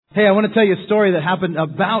Hey, I want to tell you a story that happened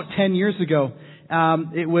about 10 years ago.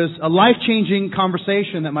 It was a life-changing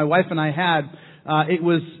conversation that my wife and I had. It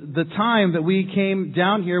was the time that we came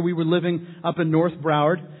down here. We were living up in North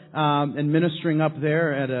Broward and ministering up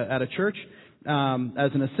there at a church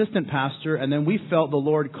as an assistant pastor. And then we felt the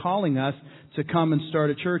Lord calling us to come and start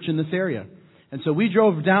a church in this area. And so we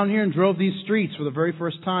drove down here and drove these streets for the very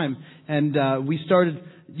first time. And we started,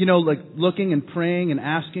 looking and praying and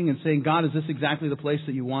asking and saying, God, is this exactly the place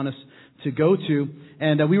that you want us to go to?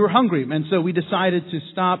 And we were hungry. And so we decided to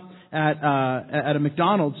stop at a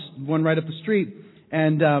McDonald's, one right up the street.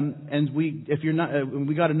 And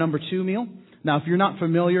we got a number 2 meal. Now, if you're not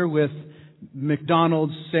familiar with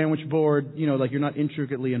McDonald's sandwich board, you're not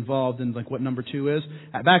intricately involved in what number 2 is.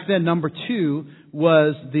 Back then, number 2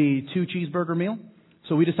 was the 2 cheeseburger meal.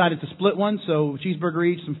 So we decided to split one. So cheeseburger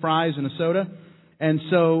each, some fries, and a soda. And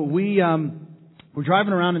so we were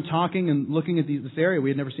driving around and talking and looking at this area.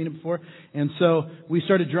 We had never seen it before. And so we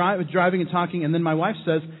started driving and talking. And then my wife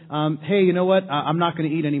says, hey, you know what? I'm not going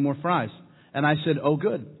to eat any more fries. And I said, oh,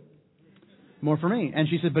 good. More for me. And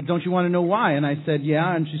she said, but don't you want to know why? And I said,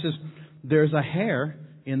 yeah. And she says, there's a hair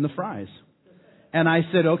in the fries. And I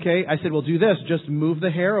said, okay. I said, well, do this. Just move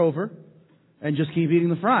the hair over and just keep eating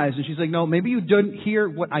the fries. And she's like, no, maybe you didn't hear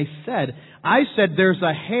what I said. I said, there's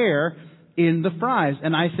a hair in the fries.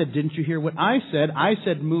 And I said, didn't you hear what I said? I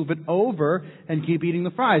said, move it over and keep eating the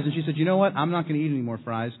fries. And she said, you know what? I'm not going to eat any more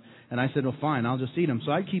fries. And I said, well, fine, I'll just eat them.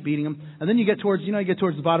 So I keep eating them. And then you get towards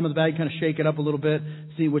the bottom of the bag, kind of shake it up a little bit,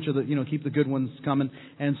 see which are keep the good ones coming.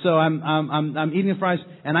 And so I'm eating the fries,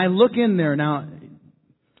 and I look in there. Now,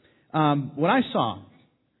 what I saw,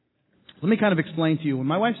 let me kind of explain to you. When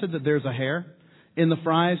my wife said that there's a hair in the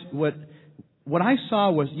fries, what I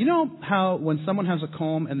saw was, how when someone has a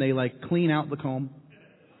comb and they clean out the comb?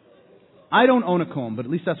 I don't own a comb, but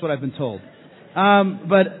at least that's what I've been told.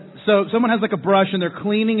 So someone has a brush and they're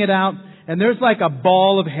cleaning it out, and there's a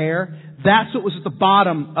ball of hair. That's what was at the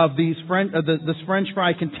bottom of this French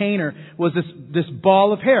fry container, was this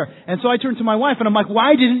ball of hair. And so I turned to my wife and I'm like,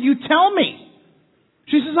 why didn't you tell me?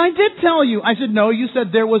 She says, I did tell you. I said, no, you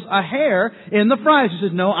said there was a hair in the fries. She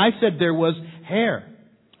said, no, I said there was hair.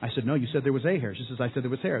 I said, no, you said there was a hair. She says, I said there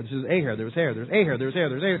was hair. This is a hair. There was hair. There's a hair. There's hair.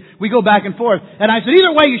 There's hair. We go back and forth. And I said,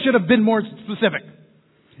 either way, you should have been more specific.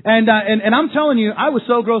 And I'm telling you, I was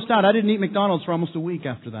so grossed out. I didn't eat McDonald's for almost a week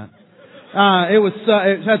after that.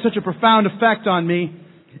 It had such a profound effect on me.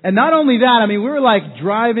 And not only that, we were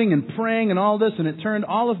driving and praying and all this, and it turned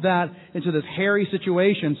all of that into this hairy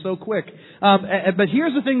situation so quick. But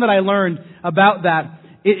here's the thing that I learned about that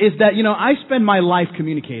is that, I spend my life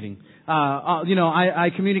communicating. I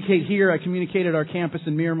communicate here. I communicate at our campus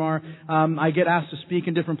in Miramar. I get asked to speak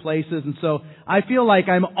in different places. And so I feel like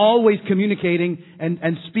I'm always communicating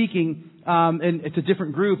and speaking to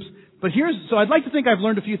different groups. But so I'd like to think I've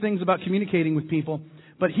learned a few things about communicating with people.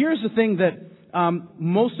 But here's the thing that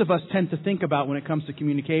most of us tend to think about when it comes to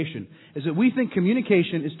communication, is that we think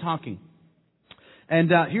communication is talking.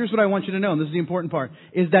 And here's what I want you to know, and this is the important part,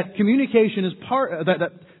 is that communication is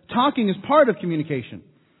that talking is part of communication.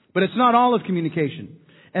 But it's not all of communication.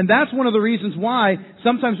 And that's one of the reasons why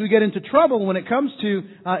sometimes we get into trouble when it comes to,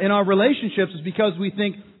 in our relationships, is because we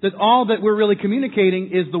think that all that we're really communicating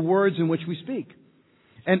is the words in which we speak.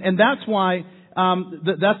 And that's why,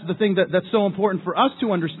 that's the thing that's so important for us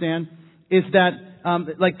to understand, is that,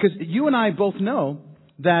 because you and I both know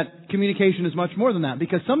that communication is much more than that.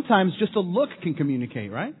 Because sometimes just a look can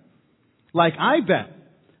communicate, right? I bet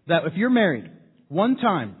that if you're married, one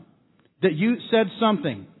time that you said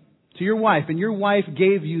something to your wife, and your wife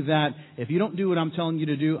gave you that, if you don't do what I'm telling you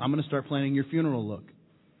to do, I'm going to start planning your funeral look.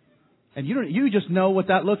 And you just know what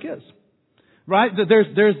that look is. Right? There's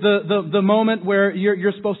the moment where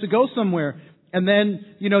you're supposed to go somewhere, and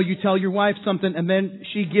then, you tell your wife something, and then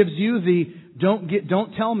she gives you the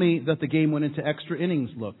don't tell me that the game went into extra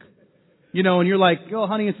innings look. And you're like, oh,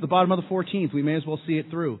 honey, it's the bottom of the 14th. We may as well see it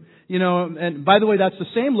through. And by the way, that's the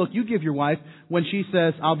same look you give your wife when she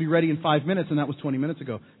says, I'll be ready in 5 minutes, and that was 20 minutes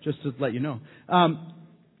ago, just to let you know.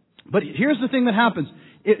 But here's the thing that happens,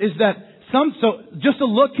 is that so just a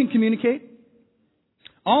look can communicate.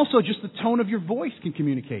 Also, just the tone of your voice can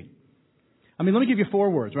communicate. Let me give you 4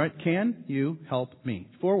 words, right? Can you help me?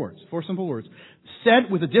 4 words, 4 simple words. Said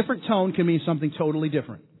with a different tone can mean something totally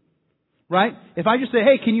different. Right? If I just say,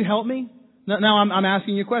 hey, can you help me? Now I'm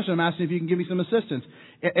asking you a question. I'm asking if you can give me some assistance.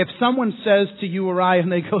 If someone says to you or I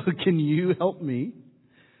and they go, can you help me?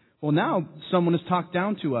 Well, now someone has talked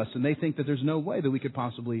down to us and they think that there's no way that we could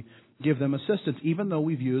possibly give them assistance, even though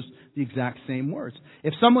we've used the exact same words.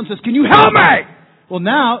 If someone says, can you help me? Well,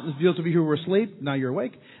 now, those of you who were asleep, now you're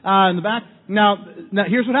awake, in the back. Now,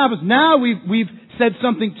 here's what happens. Now we've said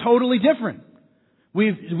something totally different.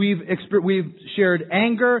 We've shared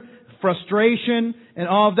anger, frustration, and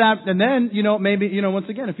all of that. And then, maybe, once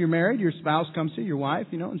again, if you're married, your spouse comes to you, your wife,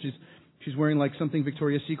 and she's wearing like something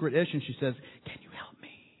Victoria's Secret-ish, and she says, "Can you help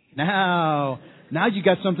me?" Now you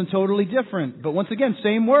got something totally different. But once again,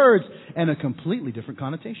 same words and a completely different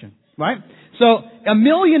connotation, right? So a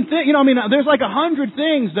million things, there's like 100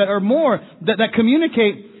 things that are more that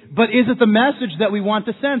communicate. But is it the message that we want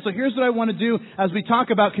to send? So here's what I want to do as we talk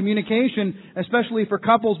about communication, especially for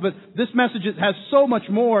couples. But this message has so much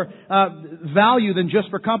more value than just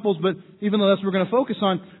for couples, but even though that's what we're going to focus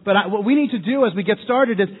on. But what we need to do as we get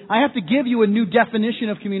started is I have to give you a new definition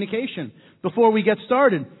of communication before we get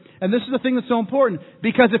started. And this is the thing that's so important,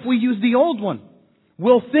 because if we use the old one,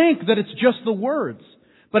 we'll think that it's just the words.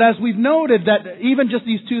 But as we've noted, that even just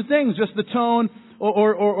these two things, just the tone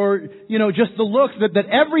or just the look, that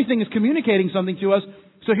everything is communicating something to us.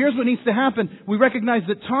 So here's what needs to happen. We recognize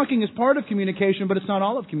that talking is part of communication, but it's not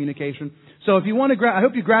all of communication. So if you want to I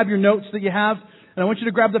hope you grab your notes that you have, and I want you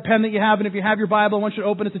to grab the pen that you have, and if you have your Bible, I want you to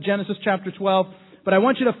open it to Genesis chapter 12. But I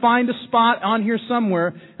want you to find a spot on here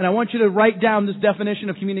somewhere, and I want you to write down this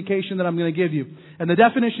definition of communication that I'm going to give you. And the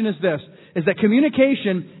definition is this, is that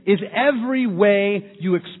communication is every way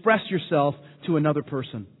you express yourself to another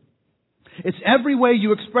person. It's every way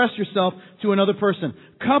you express yourself to another person.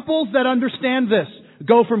 Couples that understand this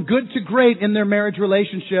go from good to great in their marriage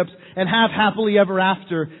relationships and have happily ever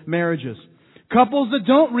after marriages. Couples that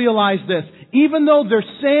don't realize this, even though they're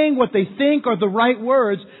saying what they think are the right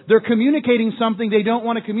words, they're communicating something they don't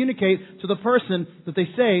want to communicate to the person that they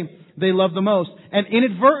say they love the most. And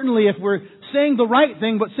inadvertently, if we're saying the right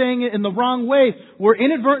thing but saying it in the wrong way, we're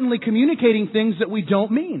inadvertently communicating things that we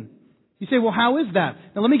don't mean. You say, well, how is that?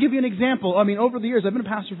 Now, let me give you an example. Over the years, I've been a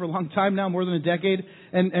pastor for a long time now, more than a decade.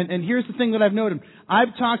 And here's the thing that I've noted.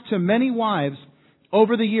 I've talked to many wives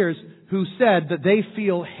over the years who said that they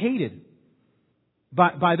feel hated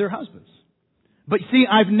by their husbands. But see,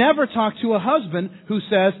 I've never talked to a husband who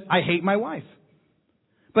says, "I hate my wife."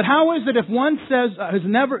 But how is it if one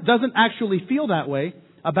doesn't actually feel that way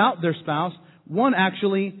about their spouse, one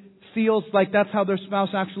actually feels like that's how their spouse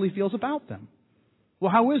actually feels about them? Well,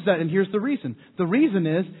 how is that? And here's the reason. The reason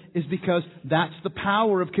is because that's the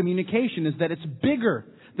power of communication, is that it's bigger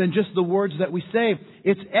than just the words that we say.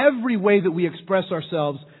 It's every way that we express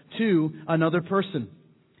ourselves to another person.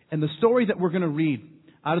 And the story that we're going to read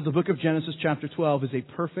out of the book of Genesis chapter 12 is a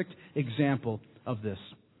perfect example of this.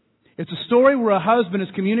 It's a story where a husband is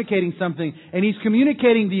communicating something, and he's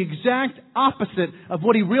communicating the exact opposite of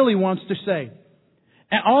what he really wants to say.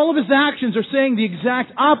 And all of his actions are saying the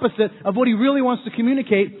exact opposite of what he really wants to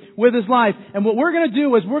communicate with his life. And what we're going to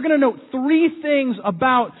do is we're going to note 3 things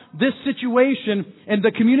about this situation and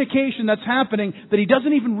the communication that's happening that he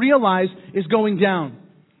doesn't even realize is going down.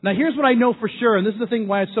 Now here's what I know for sure, and this is the thing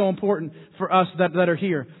why it's so important for us that are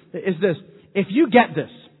here, is this. If you get this,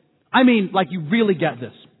 like you really get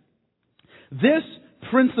this, this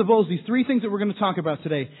principles, these 3 things that we're going to talk about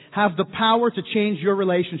today, have the power to change your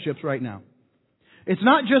relationships right now. It's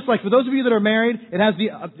not just like, for those of you that are married, it has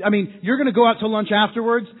you're going to go out to lunch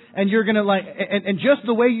afterwards, and you're going to and just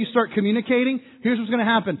the way you start communicating, here's what's going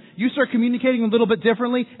to happen. You start communicating a little bit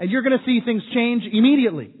differently, and you're going to see things change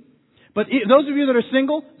immediately. But those of you that are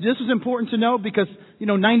single, this is important to know because,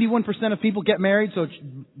 91% of people get married, so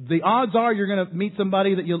the odds are you're going to meet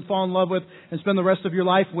somebody that you'll fall in love with and spend the rest of your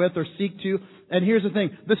life with or seek to. And here's the thing,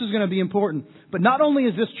 this is going to be important. But not only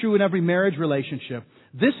is this true in every marriage relationship,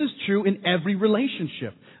 this is true in every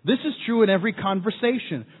relationship. This is true in every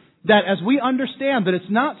conversation. That as we understand that it's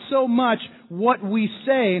not so much what we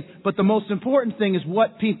say, but the most important thing is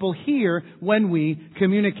what people hear when we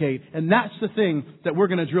communicate. And that's the thing that we're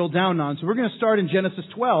going to drill down on. So we're going to start in Genesis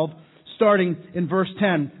 12, starting in verse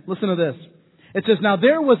 10. Listen to this. It says, "Now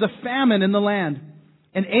there was a famine in the land,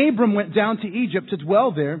 and Abram went down to Egypt to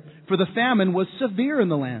dwell there, for the famine was severe in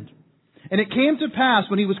the land. And it came to pass,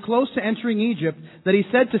 when he was close to entering Egypt, that he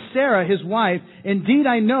said to Sarah, his wife, 'Indeed,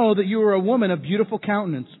 I know that you are a woman of beautiful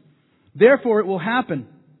countenance. Therefore it will happen,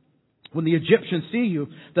 when the Egyptians see you,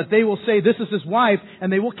 that they will say, "This is his wife,"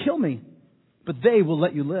 and they will kill me. But they will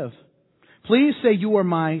let you live. Please say you are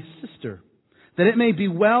my sister, that it may be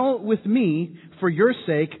well with me for your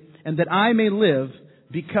sake, and that I may live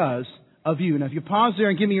because of you." Now, if you pause there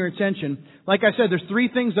and give me your attention, like I said, there's 3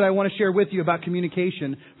 things that I want to share with you about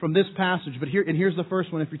communication from this passage. But here's the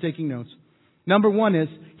first one if you're taking notes. Number 1 is,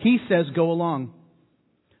 he says, "Go along,"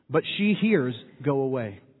 but she hears, "Go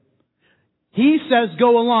away." He says,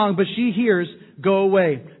 "Go along," but she hears, go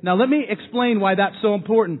away. Now let me explain why that's so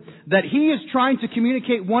important. That he is trying to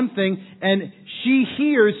communicate one thing and she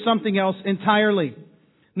hears something else entirely.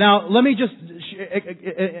 Now let me just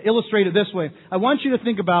illustrate it this way. I want you to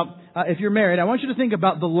think about, if you're married, I want you to think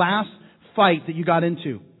about the last fight that you got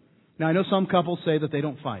into. Now I know some couples say that they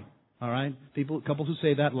don't fight. All right? Couples who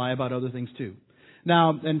say that lie about other things too.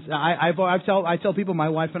 Now, and I tell people, my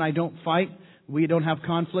wife and I don't fight. We don't have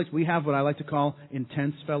conflict. We have what I like to call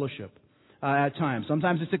intense fellowship at times.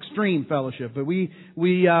 Sometimes it's extreme fellowship, but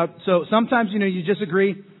so sometimes you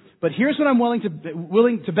disagree. But here's what I'm willing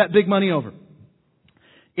to bet big money over: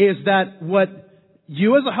 is that what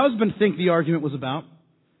you as a husband think the argument was about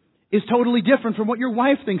is totally different from what your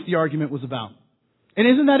wife thinks the argument was about. And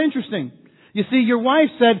isn't that interesting? You see, your wife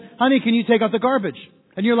said, "Honey, can you take out the garbage?"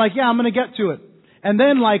 And you're like, "Yeah, I'm going to get to it." And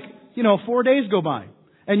then 4 days go by.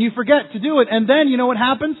 And you forget to do it. And then you know what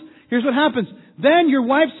happens? Here's what happens. Then your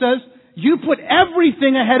wife says, "You put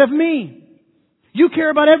everything ahead of me. You care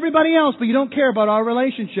about everybody else, but you don't care about our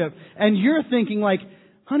relationship." And you're thinking like,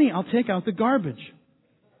 "Honey, I'll take out the garbage."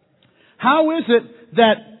 How is it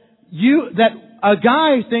that a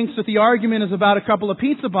guy thinks that the argument is about a couple of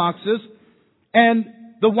pizza boxes and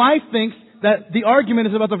the wife thinks that the argument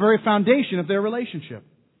is about the very foundation of their relationship?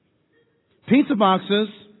 Pizza boxes,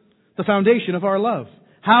 the foundation of our love.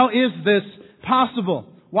 How is this possible?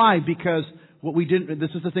 Why? Because this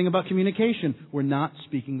is the thing about communication. We're not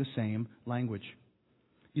speaking the same language.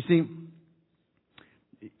 You see,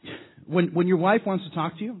 when your wife wants to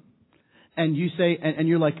talk to you and you say, and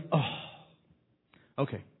you're like, "Oh,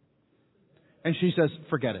 okay." And she says,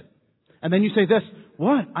 "Forget it." And then you say this,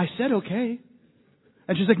 "What? I said okay."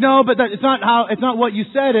 And she's like, "No, but it's not what you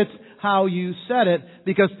said, it's how you said it,"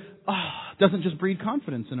 because it doesn't just breed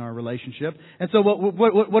confidence in our relationship. And so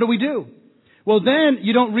what do we do? Well, then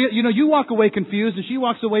you walk away confused and she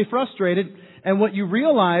walks away frustrated, and what you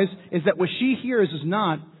realize is that what she hears is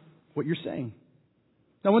not what you're saying.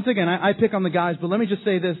 Now, once again, I pick on the guys, but let me just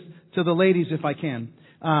say this to the ladies if I can.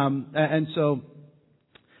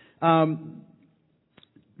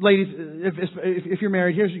 Ladies, if you're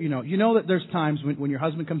married, here's what you know. You know that there's times when your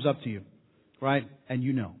husband comes up to you, right? And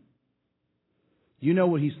you know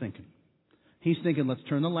what he's thinking. He's thinking, "Let's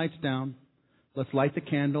turn the lights down, let's light the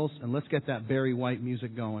candles, and let's get that Barry White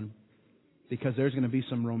music going, because there's going to be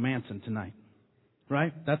some romancing tonight."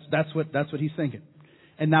 Right? That's what he's thinking.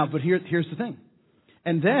 And now, but here's the thing.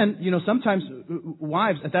 And then, sometimes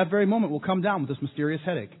wives at that very moment will come down with this mysterious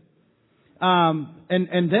headache.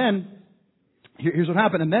 And then here's what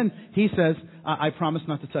happened. And then he says, "I promise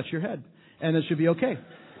not to touch your head, and it should be okay."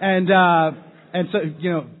 And so,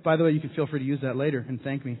 by the way, you can feel free to use that later and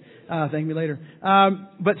thank me. Thank me later.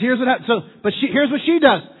 But here's what happens. Here's what she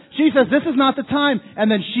does. She says, "This is not the time." And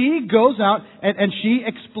then she goes out and she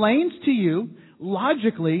explains to you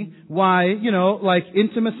logically why, like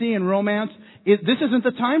intimacy and romance, this isn't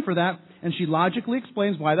the time for that. And she logically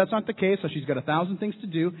explains why that's not the case. So she's got 1,000 things to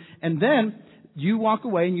do. And then you walk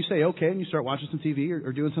away and you say, "Okay," and you start watching some TV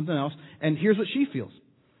or doing something else. And here's what she feels.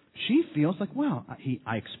 She feels like, "Wow,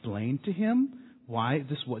 I explained to him why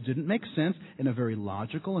this didn't make sense in a very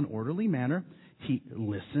logical and orderly manner. He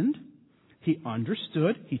listened. He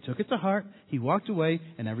understood. He took it to heart. He walked away,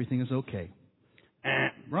 and everything is okay."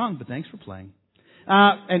 Wrong, but thanks for playing.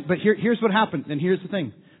 But here's what happened, and here's the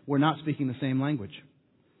thing. We're not speaking the same language.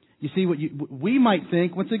 You see, we might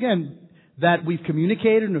think, once again, that we've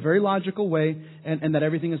communicated in a very logical way and that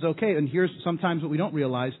everything is okay. And here's sometimes what we don't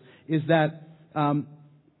realize is that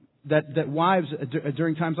that wives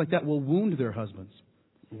during times like that will wound their husbands.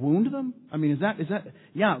 Wound them? I mean, is that?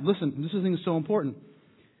 Yeah, listen, this thing is so important.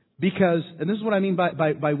 Because, and this is what I mean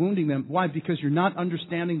by wounding them. Why? Because you're not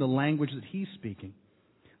understanding the language that he's speaking.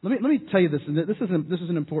 Let me tell you this, and this is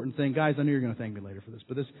an important thing. Guys, I know you're going to thank me later for this,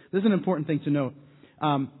 but this is an important thing to note.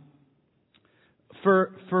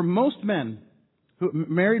 For most men,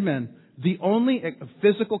 married men, the only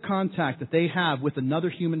physical contact that they have with another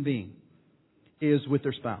human being is with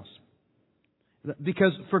their spouse.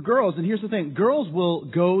 Because for girls, and here's the thing, girls will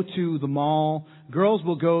go to the mall, girls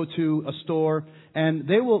will go to a store, and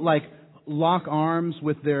they will lock arms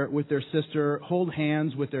with their sister, hold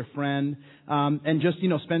hands with their friend, and just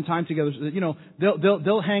spend time together.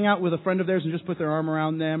 They'll hang out with a friend of theirs and just put their arm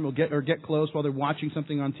around them, or get close while they're watching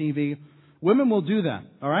something on TV. Women will do that.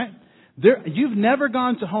 All right, you've never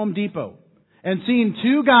gone to Home Depot and seen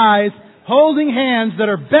two guys holding hands that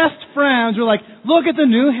are best friends. You're like, "Look at the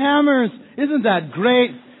new hammers! Isn't that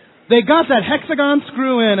great?" They got that hexagon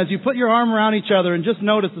screw in as you put your arm around each other, and just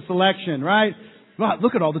notice the selection, right? Wow,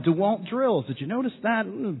 look at all the DeWalt drills. Did you notice that?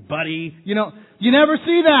 Buddy. You never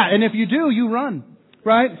see that. And if you do, you run.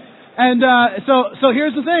 Right? And so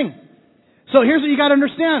here's the thing. So here's what you got to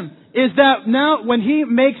understand, is that now when he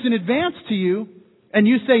makes an advance to you, and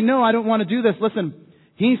you say, no, I don't want to do this, listen,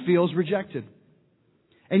 he feels rejected.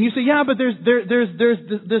 And you say, yeah, but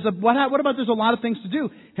what about there's a lot of things to do?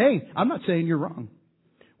 Hey, I'm not saying you're wrong.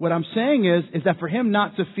 What I'm saying is that for him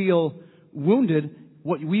not to feel wounded,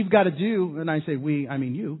 what we've got to do, and I say we, I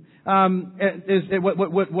mean you,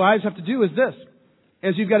 what wives have to do is this,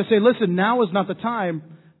 is you've got to say, listen, now is not the time,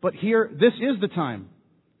 but this is the time.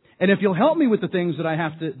 And if you'll help me with the things that I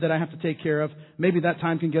have to take care of, maybe that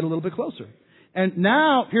time can get a little bit closer. And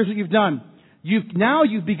now, here's what you've done.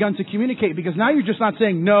 You've begun to communicate, because now you're just not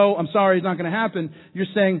saying, no, I'm sorry, it's not going to happen. You're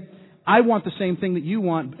saying, I want the same thing that you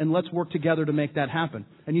want, and let's work together to make that happen.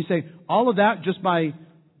 And you say, all of that just by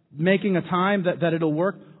making a time that it'll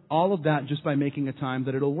work, all of that just by making a time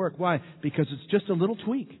that it'll work. Why? Because it's just a little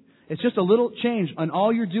tweak. It's just a little change, and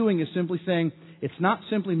all you're doing is simply saying, it's not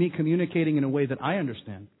simply me communicating in a way that I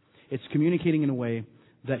understand. It's communicating in a way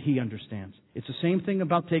that he understands. It's the same thing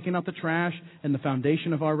about taking out the trash and the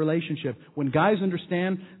foundation of our relationship. When guys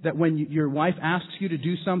understand that when your wife asks you to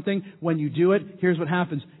do something, when you do it, here's what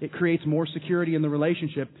happens. It creates more security in the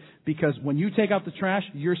relationship, because when you take out the trash,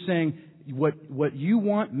 you're saying, what you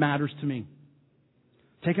want matters to me.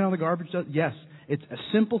 Taking out the garbage, yes. It's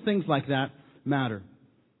simple things like that matter.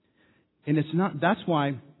 And that's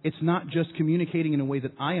why it's not just communicating in a way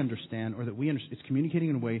that I understand or that we understand. It's communicating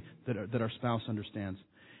in a way that our spouse understands.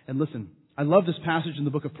 And listen, I love this passage in the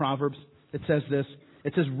book of Proverbs. It says this.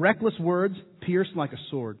 It says, reckless words pierce like a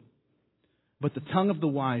sword, but the tongue of the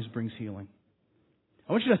wise brings healing.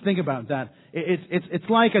 I want you to think about that. It's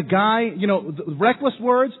like a guy, reckless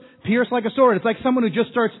words pierce like a sword. It's like someone who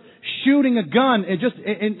just starts shooting a gun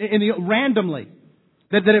randomly.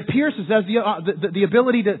 That it pierces, has the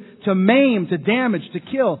ability to maim, to damage, to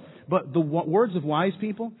kill. But the words of wise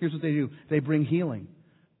people, here's what they do. They bring healing.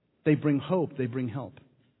 They bring hope. They bring help.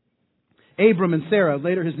 Abram and Sarah,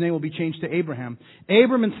 later his name will be changed to Abraham.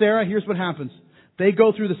 Abram and Sarah, here's what happens. They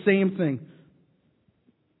go through the same thing.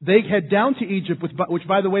 They head down to Egypt, which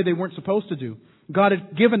by the way they weren't supposed to do. God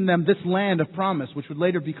had given them this land of promise, which would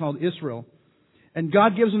later be called Israel. And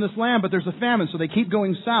God gives them this land, but there's a famine, so they keep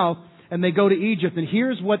going south. And they go to Egypt. And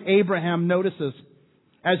here's what Abraham notices.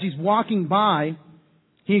 As he's walking by,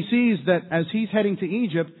 he sees that as he's heading to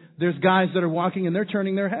Egypt, there's guys that are walking and they're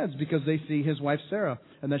turning their heads because they see his wife Sarah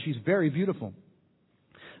and that she's very beautiful.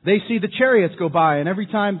 They see the chariots go by, and every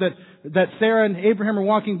time that Sarah and Abraham are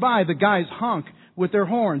walking by, the guys honk with their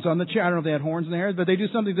horns on the chariot. I don't know if they had horns in their hair, but they do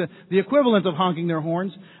something the equivalent of honking their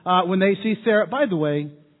horns when they see Sarah. By the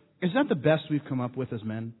way, is that the best we've come up with as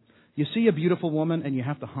men? You see a beautiful woman and you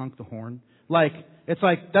have to honk the horn. That's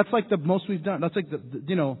like the most we've done. That's like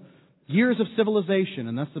years of civilization,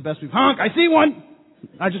 and that's the best we've honk. I see one.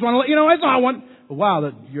 I just want to let you know I saw one.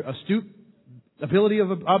 Wow, your astute ability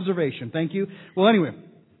of observation. Thank you. Well, anyway,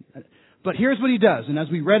 but here's what he does. And as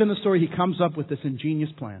we read in the story, he comes up with this ingenious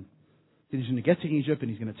plan. He's going to get to Egypt and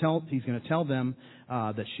he's going to tell them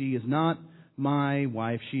that she is not my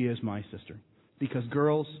wife, she is my sister. Because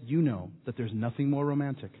girls, you know that there's nothing more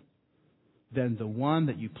romantic than the one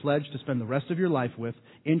that you pledge to spend the rest of your life with,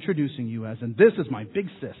 introducing you as, and this is my big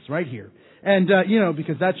sis right here. And,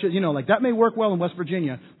 because that should, that may work well in West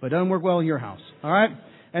Virginia, but it doesn't work well in your house. All right?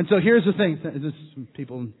 And so here's the thing. This is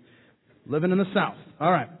people living in the South.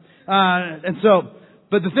 All right.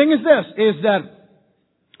 But the thing is this, is that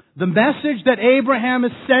the message that Abraham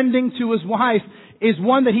is sending to his wife is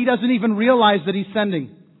one that he doesn't even realize that he's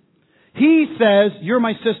sending. He says, you're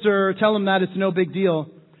my sister, tell him that, it's no big deal.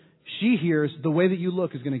 She hears, the way that you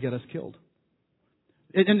look is going to get us killed.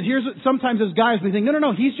 And here's what, sometimes as guys we think,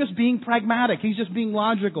 no, he's just being pragmatic. He's just being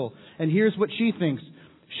logical. And here's what she thinks.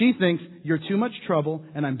 She thinks, you're too much trouble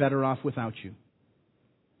and I'm better off without you.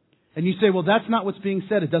 And you say, well, that's not what's being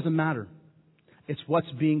said. It doesn't matter. It's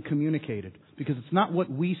what's being communicated. Because it's not what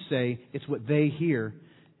we say, it's what they hear.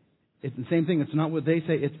 It's the same thing. It's not what they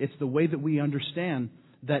say. It's the way that we understand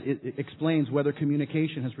that it explains whether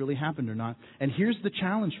communication has really happened or not. And here's the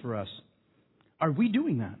challenge for us. Are we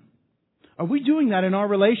doing that? Are we doing that in our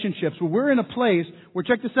relationships where we're in a place where,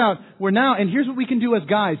 check this out, we're now, and here's what we can do as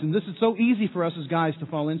guys, and this is so easy for us as guys to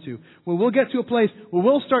fall into, where we'll get to a place where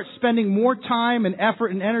we'll start spending more time and effort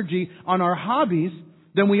and energy on our hobbies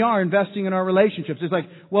than we are investing in our relationships. It's like,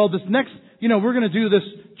 well, this next, we're going to do this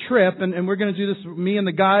trip and we're going to do this, me and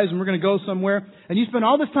the guys, and we're going to go somewhere. And you spend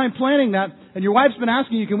all this time planning that, and your wife's been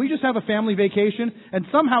asking you, can we just have a family vacation? And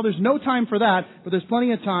somehow there's no time for that, but there's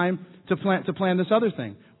plenty of time to plan this other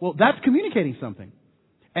thing. Well, that's communicating something.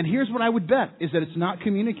 And here's what I would bet, is that it's not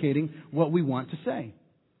communicating what we want to say.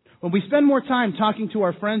 When we spend more time talking to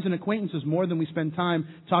our friends and acquaintances more than we spend time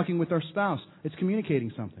talking with our spouse, it's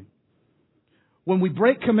communicating something. When we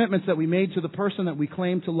break commitments that we made to the person that we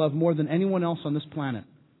claim to love more than anyone else on this planet,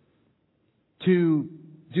 to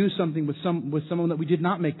do something with someone that we did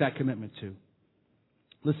not make that commitment to.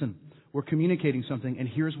 Listen, we're communicating something, and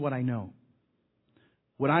here's what I know.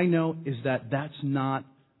 What I know is that that's not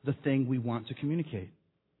the thing we want to communicate.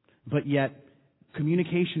 But yet,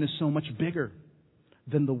 communication is so much bigger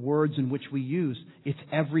than the words in which we use. It's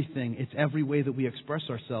everything. It's every way that we express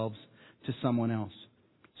ourselves to someone else.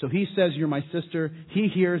 So he says, you're my sister. He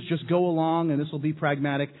hears, just go along, and this will be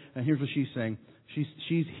pragmatic. And here's what she's saying.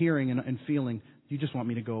 She's hearing and feeling, you just want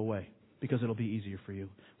me to go away because it'll be easier for you.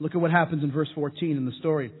 Look at what happens in verse 14 in the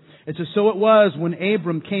story. It says, so it was when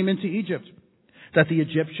Abram came into Egypt that the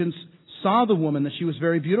Egyptians saw the woman, that she was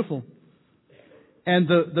very beautiful. And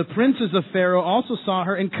the princes of Pharaoh also saw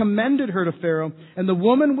her and commended her to Pharaoh. And the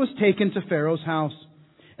woman was taken to Pharaoh's house.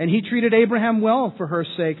 And he treated Abraham well for her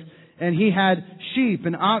sake. And he had sheep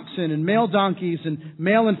and oxen and male donkeys and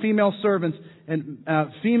male and female servants and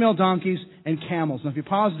female donkeys and camels. Now, if you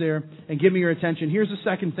pause there and give me your attention, here's the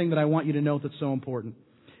second thing that I want you to note that's so important.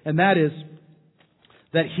 And that is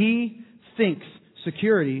that he thinks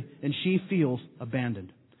security and she feels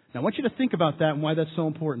abandoned. Now, I want you to think about that and why that's so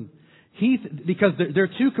important. Because they're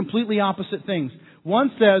two completely opposite things.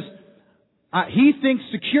 One says, he thinks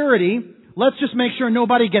security, let's just make sure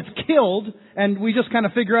nobody gets killed, and we just kind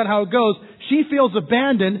of figure out how it goes. She feels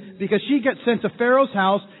abandoned because she gets sent to Pharaoh's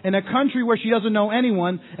house in a country where she doesn't know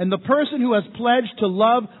anyone, and the person who has pledged to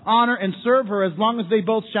love, honor, and serve her as long as they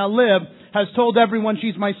both shall live has told everyone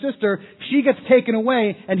she's my sister. She gets taken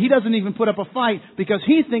away, and he doesn't even put up a fight because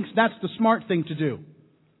he thinks that's the smart thing to do.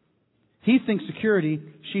 He thinks security,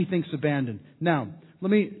 she thinks abandoned. Now,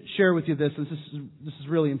 let me share with you this, and this is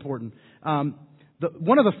really important.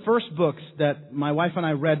 One of the first books that my wife and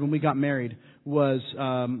I read when we got married was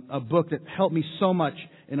a book that helped me so much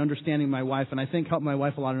in understanding my wife, and I think helped my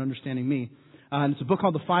wife a lot in understanding me. And it's a book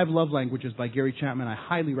called The 5 Love Languages by Gary Chapman. I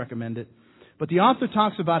highly recommend it. But the author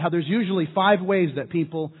talks about how there's usually 5 ways that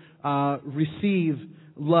people receive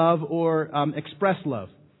love or express love.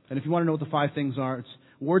 And if you want to know what the 5 things are, it's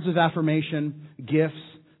words of affirmation, gifts,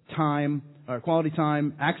 time, quality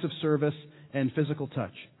time, acts of service, and physical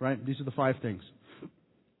touch. Right? These are the 5 things.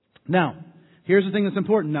 Now, here's the thing that's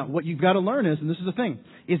important. Now, what you've got to learn is, and this is the thing,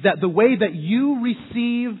 is that the way that you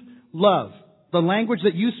receive love, the language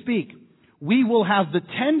that you speak, we will have the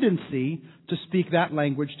tendency to speak that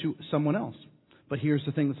language to someone else. But here's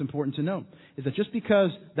the thing that's important to know, is that just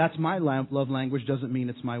because that's my love language doesn't mean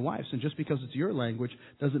it's my wife's. And just because it's your language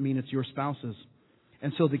doesn't mean it's your spouse's.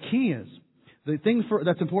 And so the key is, the thing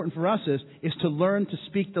that's important for us is to learn to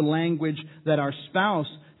speak the language that our spouse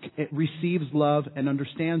receives love and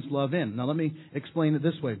understands love in. Now let me explain it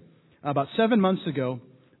this way. About 7 months ago,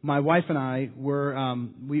 my wife and I were,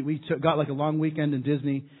 got like a long weekend in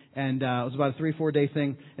Disney, and it was about a 3-4 day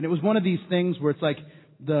thing. And it was one of these things where it's like,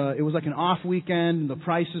 it was like an off weekend, and the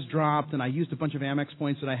prices dropped, and I used a bunch of Amex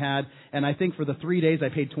points that I had, and I think for the 3 days I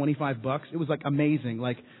paid $25. It was like amazing.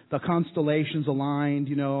 Like the constellations aligned,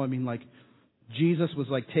 I mean like Jesus was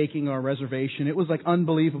like taking our reservation. It was like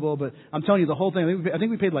unbelievable, but I'm telling you the whole thing, I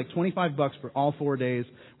think we paid like $25 for all 4 days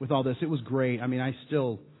with all this. It was great. I mean, I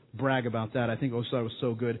still brag about that. I think it was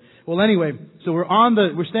so good. Well, anyway, so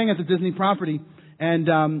we're staying at the Disney property, and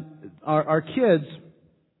our kids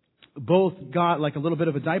both got like a little bit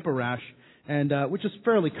of a diaper rash, and which is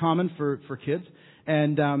fairly common for kids.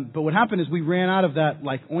 And but what happened is we ran out of that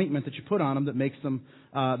like ointment that you put on them that makes them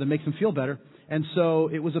feel better. And so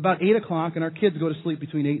it was about 8 o'clock, and our kids go to sleep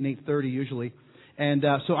between 8 and 8:30 usually. And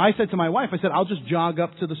so I said to my wife, I'll just jog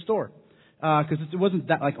up to the store because it wasn't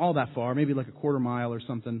that like all that far, maybe like a quarter mile or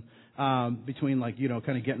something between like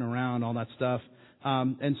kind of getting around all that stuff.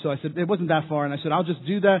 And so I said it wasn't that far, and I said I'll just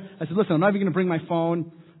do that. I said, listen, I'm not even going to bring my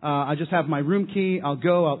phone. I just have my room key. I'll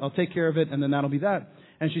go. I'll take care of it, and then that'll be that.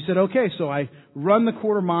 And she said, okay. So I run the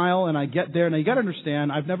quarter mile, and I get there. Now, you got to understand,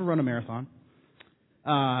 I've never run a marathon.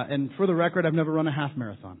 And for the record, I've never run a half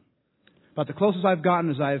marathon. But the closest I've gotten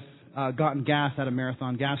is I've gotten gas at a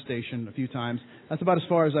marathon gas station a few times. That's about as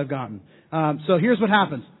far as I've gotten. So here's what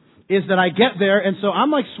happens, is that I get there, and so I'm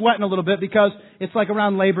like sweating a little bit because it's like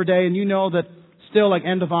around Labor Day, and you know that still like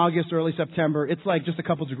end of August, early September, it's like just a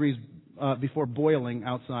couple degrees before boiling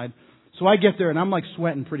outside. So I get there and I'm like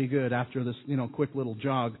sweating pretty good after this, quick little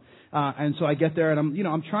jog. And so I get there and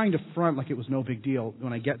I'm trying to front like it was no big deal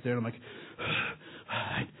when I get there. And I'm like,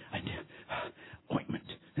 ointment.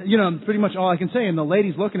 Pretty much all I can say. And the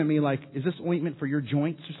lady's looking at me like, is this ointment for your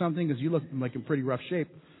joints or something? Because you look like in pretty rough shape.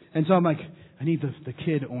 And so I'm like, I need the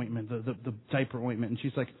kid ointment, the diaper ointment. And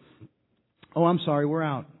she's like, oh, I'm sorry, we're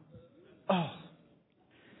out. Oh.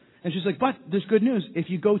 And she's like, but there's good news. If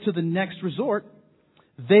you go to the next resort,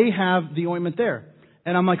 they have the ointment there.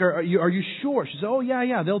 And I'm like, are you sure? She said, oh,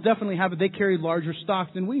 yeah, they'll definitely have it. They carry larger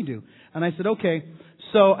stock than we do. And I said, okay.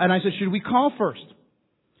 And I said, should we call first?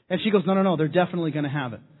 And she goes, no, they're definitely going to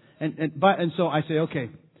have it. And so I say, okay.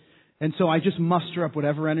 And so I just muster up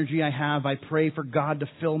whatever energy I have. I pray for God to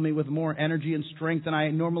fill me with more energy and strength than I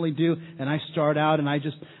normally do. And I start out and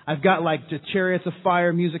I've got like the Chariots of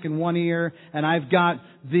Fire music in one ear. And I've got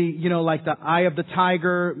like the Eye of the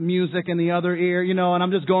Tiger music in the other ear, and I'm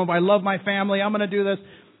just going, I love my family. I'm going to do this.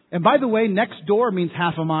 And by the way, next door means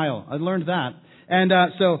half a mile. I learned that. And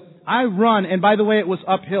so I run. And by the way, it was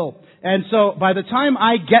uphill. And so by the time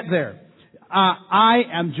I get there, I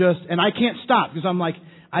am and I can't stop because I'm like,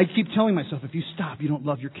 I keep telling myself, if you stop, you don't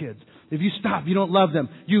love your kids. If you stop, you don't love them.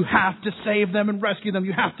 You have to save them and rescue them.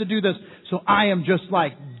 You have to do this. So I am just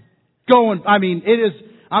like going. I mean,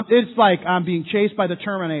 it's like I'm being chased by the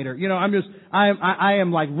Terminator. I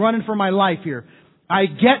am like running for my life here. I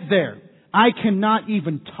get there. I cannot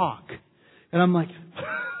even talk. And I'm like,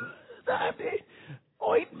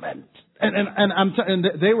 ointment. And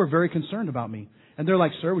they were very concerned about me. And they're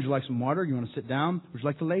like, sir, would you like some water? You want to sit down? Would you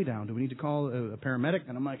like to lay down? Do we need to call a paramedic?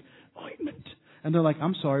 And I'm like, ointment. And they're like,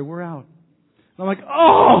 I'm sorry, we're out. And I'm like,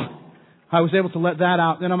 oh! I was able to let that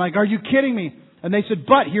out. And I'm like, are you kidding me? And they said,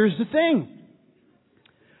 but here's the thing.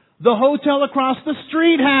 The hotel across the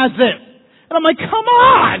street has it. And I'm like, come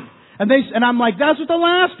on! And I'm like, that's what the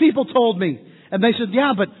last people told me. And they said,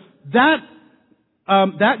 yeah, but that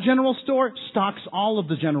general store stocks all of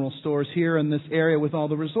the general stores here in this area with all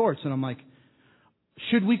the resorts. And I'm like,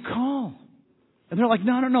 should we call? And they're like,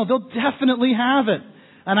 no, they'll definitely have it.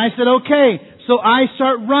 And I said, okay. So I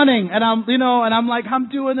start running, and I'm like, I'm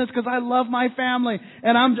doing this because I love my family,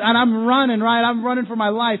 and I'm running, right? I'm running for my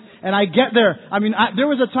life, and I get there. I mean, there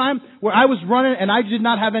was a time where I was running, and I did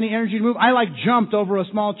not have any energy to move. I like jumped over a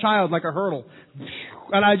small child like a hurdle,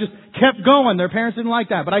 and I just kept going. Their parents didn't like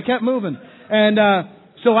that, but I kept moving, and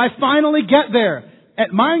so I finally get there.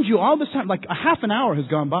 And mind you, all this time, like a half an hour has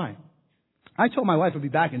gone by. I told my wife I'd be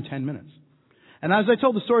back in 10 minutes. And as I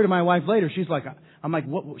told the story to my wife later, she's like, I'm like,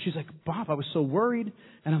 what? She's like, Bob, I was so worried.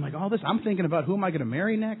 And I'm like, all this, I'm thinking about who am I going to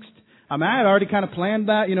marry next? I had already kind of planned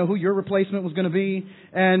that, who your replacement was going to be.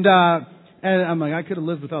 And I'm like, I could have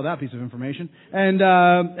lived without that piece of information.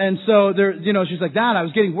 And so there, she's like, Dad, I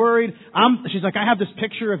was getting worried. She's like, I have this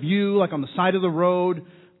picture of you, like on the side of the road,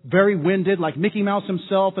 very winded, like Mickey Mouse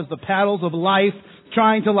himself as the paddles of life,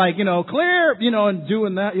 trying to clear, and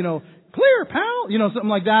doing that, clear, pal, something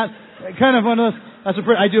like that. Kind of one of those.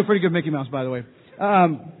 I do a pretty good Mickey Mouse, by the way. So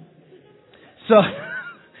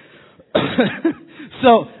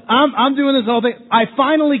I'm doing this whole thing. I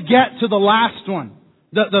finally get to the last one,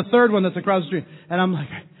 the third one that's across the street, and I'm like,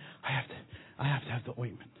 I have to have the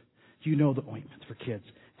ointment. You know the ointment for kids.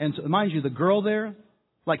 And so, mind you, the girl there,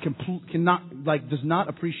 does not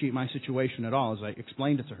appreciate my situation at all as I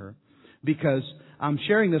explained it to her, because I'm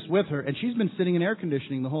sharing this with her, and she's been sitting in air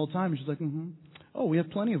conditioning the whole time, and she's like, oh, we have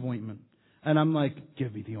plenty of ointment. And I'm like,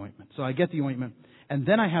 give me the ointment. So I get the ointment, and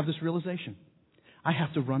then I have this realization. I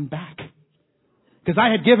have to run back. Because I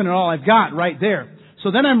had given it all I've got right there.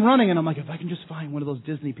 So then I'm running, and I'm like, if I can just find one of those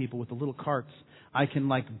Disney people with the little carts, I can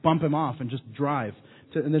bump him off and just drive.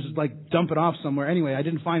 And just dump it off somewhere. Anyway, I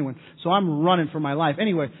didn't find one. So I'm running for my life.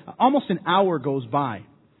 Anyway, almost an hour goes by.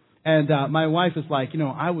 And my wife is like,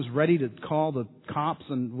 I was ready to call the cops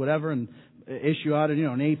and whatever and issue out an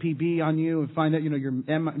APB on you and find out, you're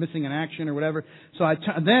missing in action or whatever. So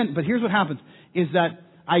but here's what happens is that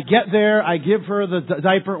I get there, I give her the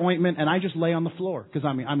diaper ointment, and I just lay on the floor. Because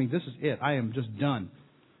I mean, this is it. I am just done.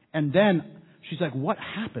 And then she's like, what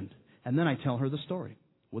happened? And then I tell her the story.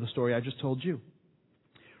 Well, the story I just told you.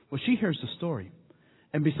 Well, she hears the story.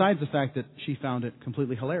 And besides the fact that she found it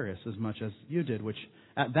completely hilarious as much as you did, which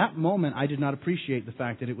at that moment I did not appreciate the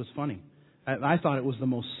fact that it was funny. I thought it was the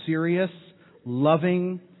most serious,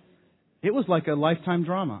 loving, it was like a Lifetime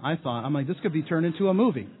drama. I'm like, this could be turned into a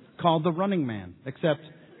movie called The Running Man. Except,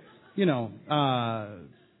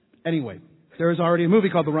 anyway, there is already a movie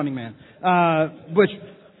called The Running Man, which,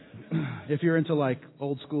 if you're into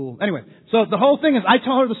old school. Anyway, so the whole thing is I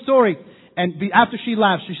tell her the story, and after she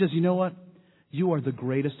laughs, she says, you know what? You are the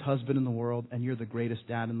greatest husband in the world, and you're the greatest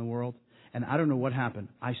dad in the world. And I don't know what happened.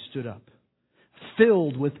 I stood up,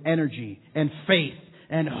 filled with energy and faith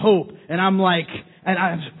and hope. And I'm like,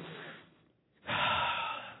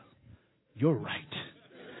 you're right.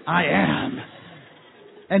 I am.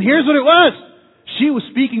 And here's what it was. She was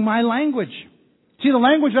speaking my language See, the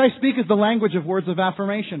language I speak is the language of words of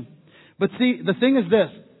affirmation. But see, the thing is this,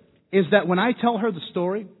 is that when I tell her the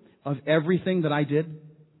story of everything that I did,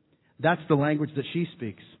 that's the language that she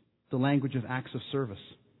speaks, the language of acts of service.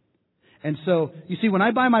 And so, you see, when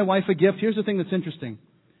I buy my wife a gift, here's the thing that's interesting.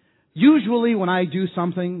 Usually when I do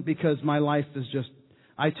something, because my life is just,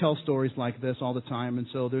 I tell stories like this all the time, and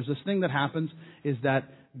so there's this thing that happens, is that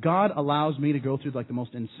God allows me to go through like the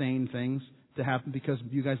most insane things to happen because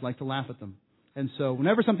you guys like to laugh at them. And so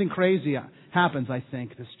whenever something crazy happens, I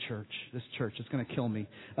think, this church, it's going to kill me.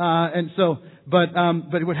 But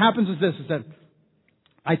what happens is this, is that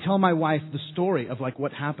I tell my wife the story of like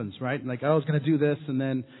what happens, right? Like, I was going to do this, and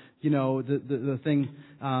then, the thing,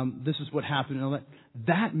 this is what happened, and all that.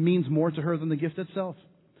 That means more to her than the gift itself.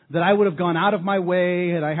 That I would have gone out of my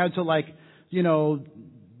way, and I had to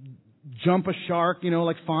jump a shark,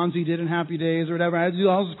 like Fonzie did in Happy Days or whatever. I had to do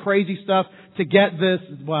all this crazy stuff to get this.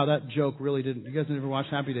 Wow, that joke really didn't. You guys never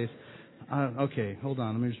watched Happy Days? Okay, hold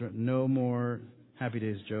on. Let me just, no more Happy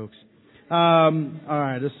Days jokes. All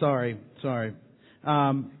right, sorry.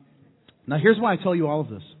 Now here's why I tell you all of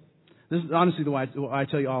this. This is honestly the why I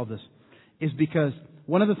tell you all of this. Is because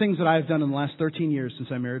one of the things that I've done in the last 13 years since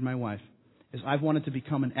I married my wife is I've wanted to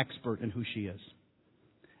become an expert in who she is.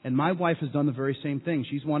 And my wife has done the very same thing.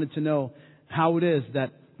 She's wanted to know how it is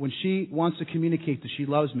that when she wants to communicate that she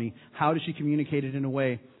loves me, how does she communicate it in a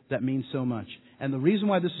way that means so much? And the reason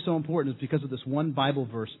why this is so important is because of this one Bible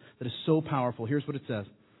verse that is so powerful. Here's what it says.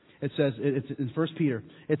 It says, it's in 1 Peter.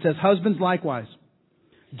 It says, husbands likewise,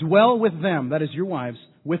 dwell with them, that is your wives,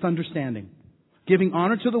 with understanding, giving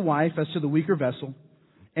honor to the wife as to the weaker vessel,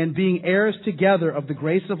 and being heirs together of the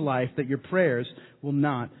grace of life, that your prayers will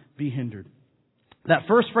not be hindered. That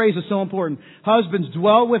first phrase is so important. Husbands,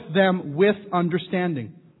 dwell with them with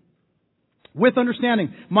understanding. With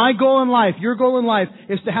understanding. My goal in life, your goal in life,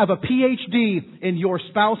 is to have a PhD in your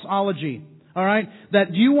spouseology. All right?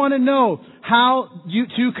 That you want to know how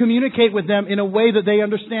to communicate with them in a way that they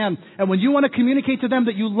understand. And when you want to communicate to them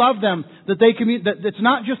that you love them, that it's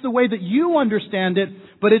not just the way that you understand it,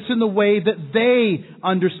 but it's in the way that they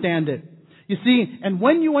understand it. You see, and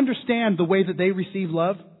when you understand the way that they receive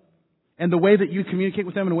love, and the way that you communicate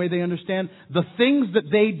with them in a way they understand, the things that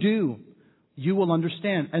they do, you will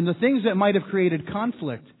understand. And the things that might have created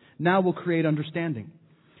conflict now will create understanding.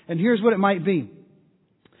 And here's what it might be.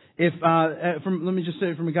 Let me just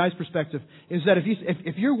say from a guy's perspective, is that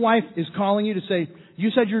if your wife is calling you to say,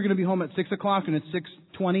 you said you're going to be home at 6 o'clock and it's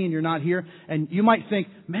 6:20 and you're not here, and you might think,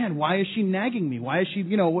 man, why is she nagging me? Why is she,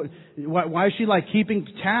 why is she like keeping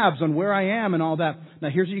tabs on where I am and all that? Now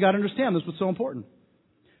here's what you got to understand. This is what's so important.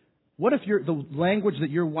 What if the language that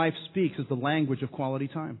your wife speaks is the language of quality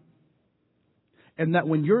time? And that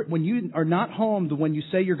when you are not home, when you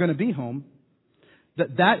say you're going to be home,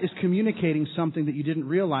 that is communicating something that you didn't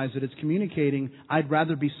realize, that it's communicating, I'd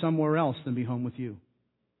rather be somewhere else than be home with you.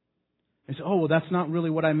 And so, well, that's not really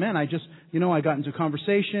what I meant. I just, I got into a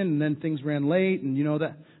conversation and then things ran late and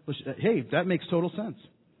that. Hey, that makes total sense.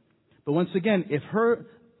 But once again, if her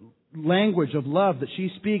language of love that she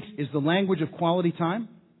speaks is the language of quality time,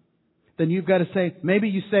 then you've got to say, maybe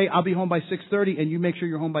you say, I'll be home by 6:30 and you make sure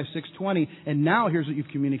you're home by 6:20. And now here's what you've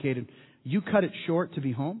communicated. You cut it short to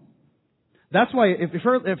be home. That's why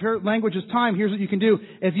if her language is time, here's what you can do.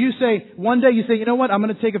 If you say, one day you say, you know what, I'm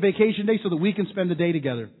going to take a vacation day so that we can spend the day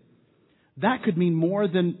together. That could mean more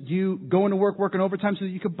than you going to work, working overtime so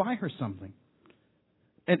that you could buy her something.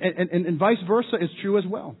 And vice versa is true as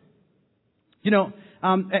well.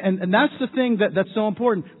 And that's the thing that's so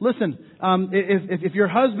important. Listen, if your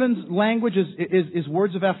husband's language is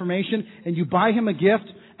words of affirmation and you buy him a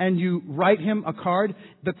gift and you write him a card,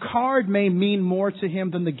 the card may mean more to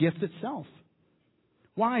him than the gift itself.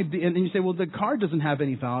 Why? And you say, well, the card doesn't have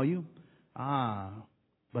any value.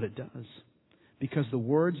 But it does. Because the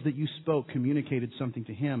words that you spoke communicated something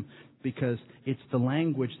to him because it's the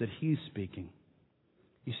language that he's speaking.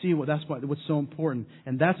 You see, that's what's so important.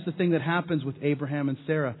 And that's the thing that happens with Abraham and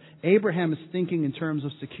Sarah. Abraham is thinking in terms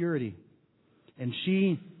of security. And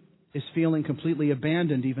she is feeling completely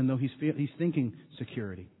abandoned even though he's thinking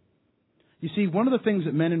security. You see, one of the things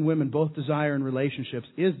that men and women both desire in relationships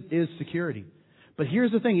is security. But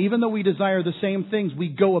here's the thing, even though we desire the same things, we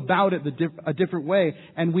go about it a different way,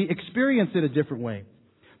 and we experience it a different way.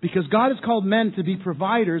 Because God has called men to be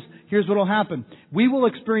providers, here's what will happen. We will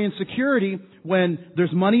experience security when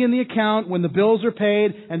there's money in the account, when the bills are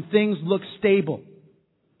paid, and things look stable.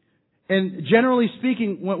 And generally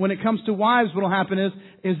speaking, when it comes to wives, what will happen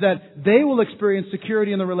is that they will experience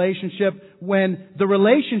security in the relationship when the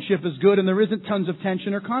relationship is good and there isn't tons of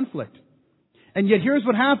tension or conflict. And yet here's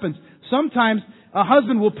what happens. Sometimes a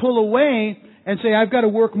husband will pull away and say, I've got to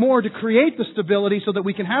work more to create the stability so that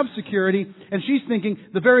we can have security. And she's thinking,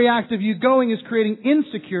 the very act of you going is creating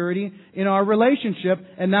insecurity in our relationship,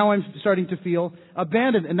 and now I'm starting to feel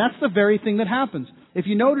abandoned. And that's the very thing that happens. If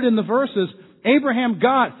you noted in the verses, Abraham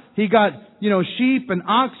got sheep and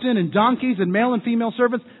oxen and donkeys and male and female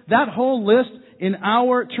servants. That whole list in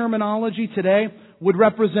our terminology today would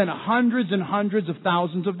represent hundreds and hundreds of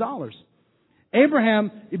thousands of dollars.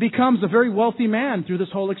 Abraham becomes a very wealthy man through this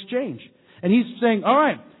whole exchange. And he's saying, all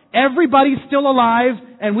right, everybody's still alive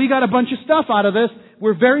and we got a bunch of stuff out of this.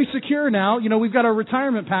 We're very secure now. We've got our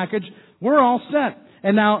retirement package. We're all set.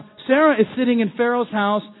 And now Sarah is sitting in Pharaoh's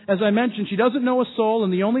house. As I mentioned, she doesn't know a soul,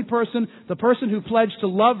 and the person who pledged to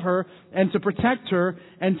love her and to protect her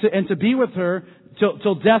and to be with her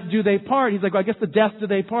till death do they part. He's like, well, I guess the death do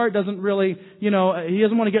they part doesn't really, he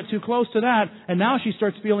doesn't want to get too close to that. And now she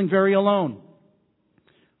starts feeling very alone.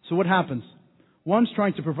 So what happens? One's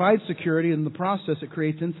trying to provide security, and in the process it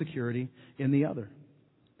creates insecurity in the other.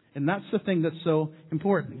 And that's the thing that's so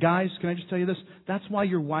important. Guys, can I just tell you this? That's why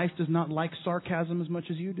your wife does not like sarcasm as much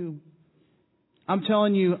as you do. I'm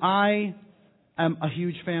telling you, I am a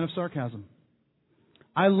huge fan of sarcasm.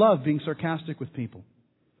 I love being sarcastic with people.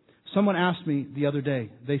 Someone asked me the other day,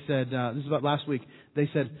 they said, this is about last week, they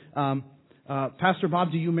said, Pastor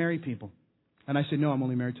Bob, do you marry people? And I said, no, I'm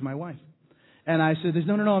only married to my wife. And I said,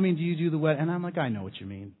 no, I mean, do you do the wedding? And I'm like, I know what you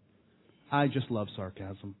mean. I just love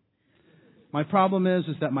sarcasm. My problem is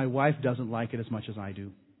that my wife doesn't like it as much as I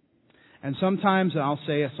do. And sometimes I'll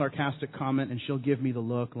say a sarcastic comment and she'll give me the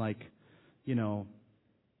look like,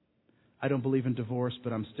 I don't believe in divorce,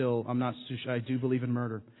 but I do believe in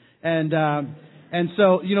murder. And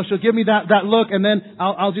so, she'll give me that look, and then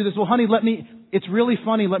I'll do this. Well, honey, it's really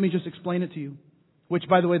funny. Let me just explain it to you. Which,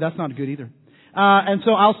 by the way, that's not good either. And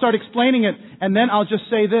so I'll start explaining it, and then I'll just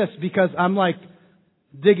say this because I'm like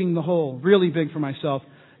digging the hole really big for myself.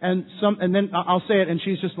 And then I'll say it, and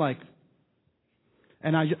she's just like,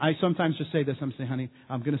 and I sometimes just say this. I'm saying, honey,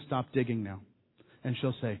 I'm going to stop digging now. And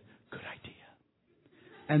she'll say, good idea.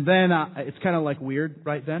 And then it's kind of like weird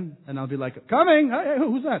right then. And I'll be like, coming. Hey,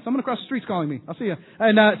 who's that? Someone across the street's calling me. I'll see you.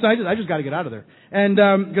 And so I just got to get out of there. And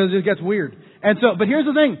because it gets weird. And so, but here's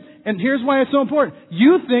the thing. And here's why it's so important.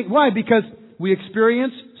 You think, why? Because we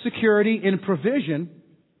experience security in provision.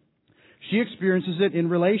 She experiences it in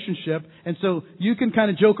relationship. And so you can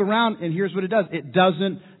kind of joke around, and here's what it does. It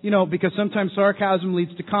doesn't, because sometimes sarcasm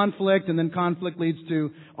leads to conflict, and then conflict leads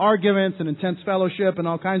to arguments and intense fellowship and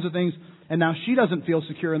all kinds of things. And now she doesn't feel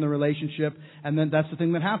secure in the relationship, and then that's the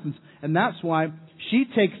thing that happens. And that's why she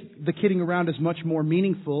takes the kidding around as much more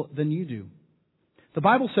meaningful than you do. The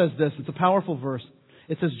Bible says this. It's a powerful verse.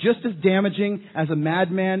 It says, just as damaging as a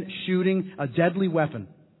madman shooting a deadly weapon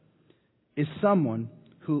is someone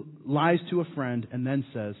who lies to a friend and then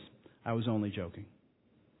says, I was only joking.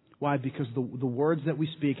 Why? Because the words that we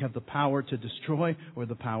speak have the power to destroy or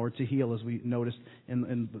the power to heal, as we noticed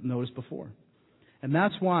noticed before. And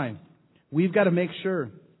that's why we've got to make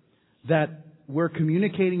sure that we're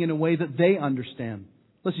communicating in a way that they understand.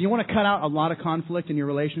 Listen, you want to cut out a lot of conflict in your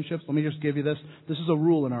relationships? Let me just give you this. This is a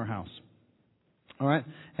rule in our house. All right?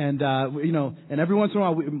 And, and every once in a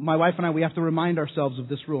while, my wife and I, we have to remind ourselves of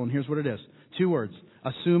this rule. And here's what it is. 2 words.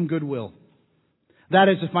 Assume goodwill. That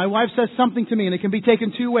is, if my wife says something to me, and it can be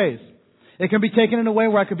taken 2 ways. It can be taken in a way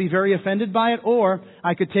where I could be very offended by it, or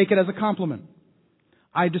I could take it as a compliment.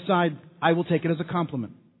 I decide I will take it as a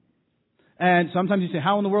compliment. And sometimes you say,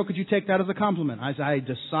 how in the world could you take that as a compliment? I say, I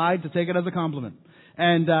decide to take it as a compliment.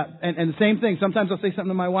 And the same thing. Sometimes I'll say something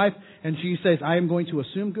to my wife, and she says, I am going to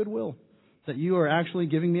assume goodwill, that you are actually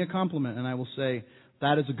giving me a compliment. And I will say,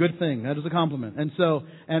 that is a good thing. That is a compliment. And so,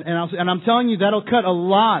 and I'm telling you, that'll cut a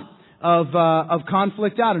lot of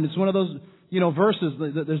conflict out. And it's one of those, verses.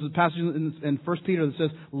 There's a passage in 1 Peter that says,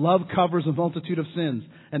 love covers a multitude of sins.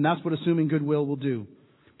 And that's what assuming goodwill will do.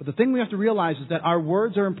 But the thing we have to realize is that our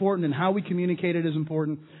words are important, and how we communicate it is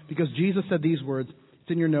important, because Jesus said these words. It's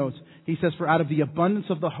in your notes. He says, for out of the abundance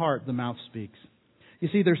of the heart, the mouth speaks. You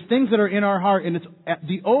see, there's things that are in our heart, and it's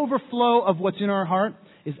the overflow of what's in our heart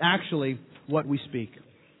is actually what we speak.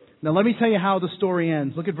 Now, let me tell you how the story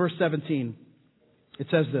ends. Look at verse 17. It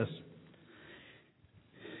says this.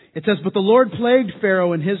 It says, but the Lord plagued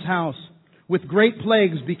Pharaoh and his house with great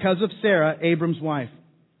plagues because of Sarah, Abram's wife.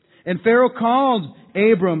 And Pharaoh called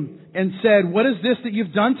Abram and said, what is this that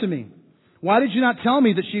you've done to me? Why did you not tell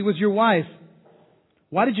me that she was your wife?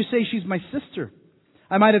 Why did you say she's my sister?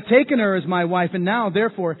 I might have taken her as my wife, and now,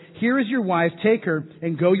 therefore, here is your wife, take her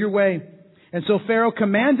and go your way. And so Pharaoh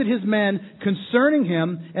commanded his men concerning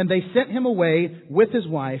him, and they sent him away with his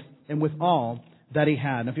wife and with all that he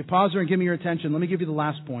had. Now, if you pause there and give me your attention, let me give you the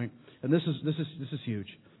last point. And this is huge.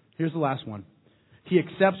 Here's the last one. He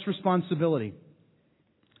accepts responsibility.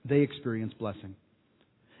 They experience blessing.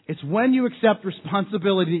 It's when you accept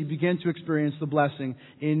responsibility that you begin to experience the blessing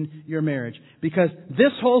in your marriage. Because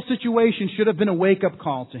this whole situation should have been a wake-up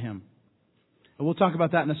call to him. And we'll talk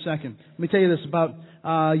about that in a second. Let me tell you this. About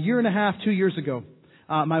a year and a half, 2 years ago,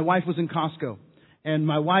 my wife was in Costco. And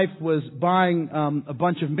my wife was buying a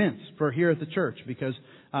bunch of mints for here at the church. Because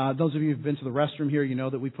those of you who've been to the restroom here, you know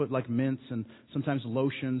that we put like mints and sometimes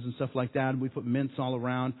lotions and stuff like that. And we put mints all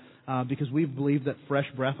around because we believe that fresh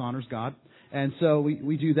breath honors God. And so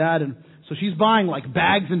we do that. And so she's buying like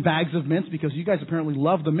bags and bags of mints because you guys apparently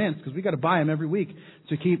love the mints because we got to buy them every week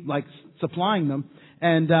to keep like supplying them.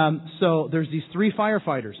 And so there's these 3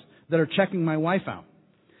 firefighters that are checking my wife out.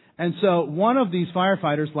 And so one of these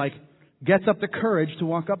firefighters like gets up the courage to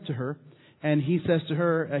walk up to her, and he says to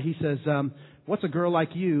her, what's a girl like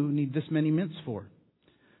you need this many mints for?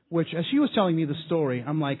 Which, as she was telling me the story,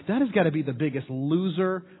 I'm like, that has got to be the biggest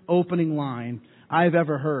loser opening line I've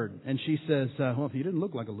ever heard. And she says, well, you didn't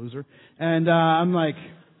look like a loser. And I'm like,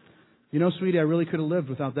 you know, sweetie, I really could have lived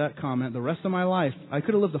without that comment the rest of my life. I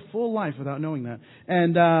could have lived a full life without knowing that.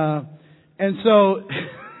 And so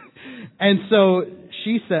and so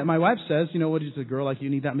she said, my wife says, you know, what is a girl like you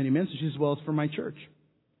need that many mints? And she says, well, it's for my church.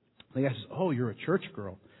 The guy says, oh, you're a church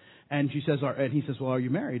girl. And she says, and he says, well, are you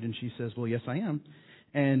married? And she says, well, yes, I am.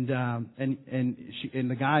 And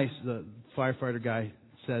the guy, the firefighter guy,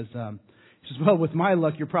 says, he says, well, with my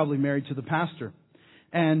luck, you're probably married to the pastor.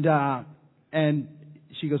 And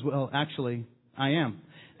she goes, well, actually, I am.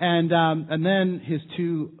 And then his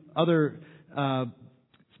 2 other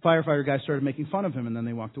firefighter guys started making fun of him, and then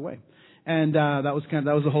they walked away. And that was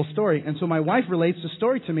the whole story. And so my wife relates the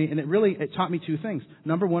story to me, and it taught me 2 things.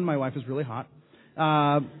 Number 1, my wife is really hot.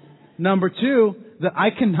 Number 2, that I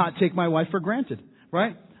cannot take my wife for granted.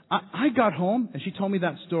 Right? I got home, and she told me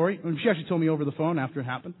that story. And she actually told me over the phone after it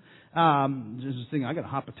happened. There's this thing, I got a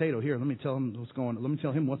hot potato here. Let me tell him what's going on. Let me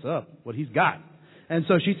tell him what's up, what he's got. And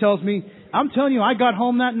so she tells me, I'm telling you, I got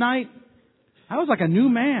home that night. I was like a new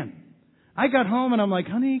man. I got home, and I'm like,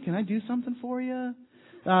 honey, can I do something for you?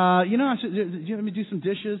 Do you let me do some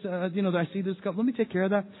dishes? I see this cup. Let me take care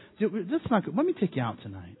of that. That's not good. Let me take you out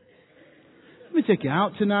tonight. Let me take you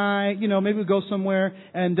out tonight. Maybe we'll go somewhere,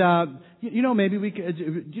 and maybe we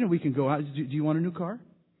can go out. Do you want a new car?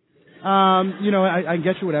 I can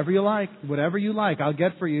get you whatever you like. I'll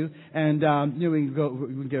get for you, and we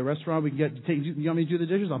can get a restaurant. We can you want me to do the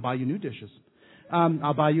dishes? I'll buy you new dishes.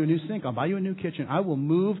 I'll buy you a new sink. I'll buy you a new kitchen. I will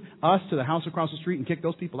move us to the house across the street and kick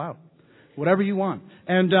those people out. Whatever you want.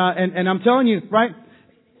 And I'm telling you, right?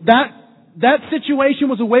 That situation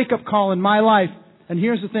was a wake-up call in my life. And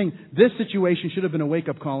here's the thing. This situation should have been a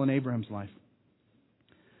wake-up call in Abraham's life.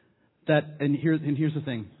 Here's the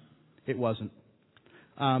thing. It wasn't.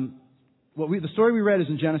 The story we read is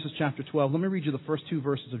in Genesis chapter 12. Let me read you the first 2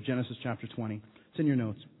 verses of Genesis chapter 20. It's in your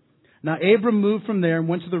notes. Now Abram moved from there and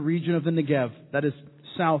went to the region of the Negev, that is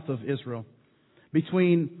south of Israel,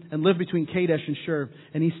 and lived between Kadesh and Shur.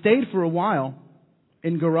 And he stayed for a while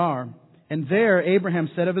in Gerar. And there Abraham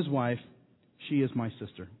said of his wife, she is my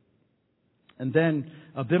sister. And then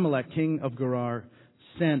Abimelech, king of Gerar,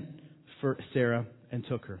 sent for Sarah and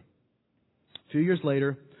took her. A few years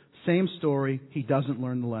later, same story, he doesn't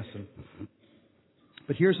learn the lesson.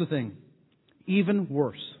 But here's the thing. Even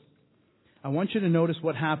worse. I want you to notice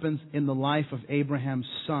what happens in the life of Abraham's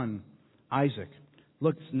son, Isaac.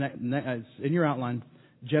 Look, it's in your outline,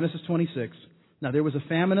 Genesis 26. Now there was a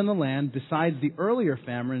famine in the land besides the earlier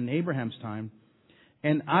famine in Abraham's time.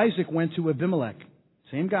 And Isaac went to Abimelech,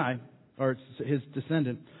 same guy, or his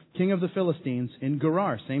descendant, king of the Philistines, in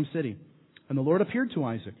Gerar, same city. And the Lord appeared to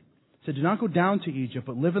Isaac, said, do not go down to Egypt,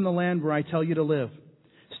 but live in the land where I tell you to live.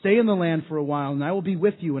 Stay in the land for a while, and I will be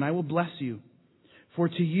with you, and I will bless you. For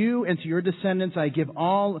to you and to your descendants I give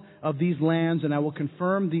all of these lands, and I will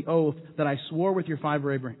confirm the oath that I swore with your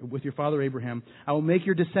father Abraham. I will make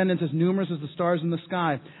your descendants as numerous as the stars in the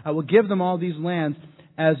sky. I will give them all these lands,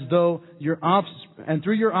 as though and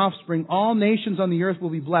through your offspring all nations on the earth will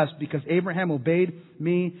be blessed, because Abraham obeyed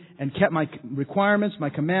me and kept my requirements, my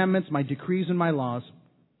commandments, my decrees, and my laws.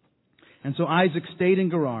 And so Isaac stayed in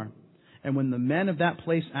Gerar. And when the men of that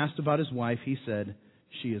place asked about his wife, he said,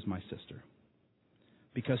 she is my sister.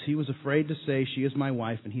 Because he was afraid to say, she is my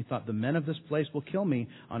wife, and he thought, the men of this place will kill me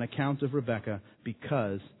on account of Rebekah,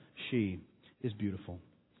 because she is beautiful.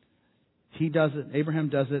 He does it, Abraham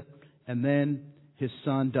does it, and then his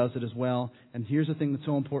son does it as well. And here's the thing that's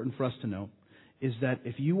so important for us to know, is that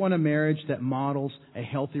if you want a marriage that models a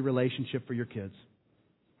healthy relationship for your kids,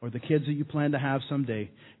 or the kids that you plan to have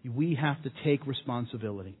someday, we have to take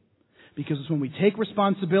responsibility. Because it's when we take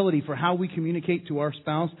responsibility for how we communicate to our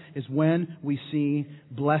spouse is when we see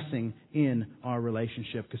blessing in our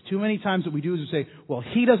relationship. Because too many times what we do is we say, well,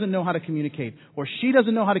 he doesn't know how to communicate, or she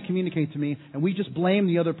doesn't know how to communicate to me, and we just blame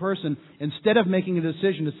the other person instead of making a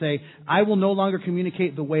decision to say, I will no longer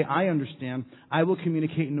communicate the way I understand. I will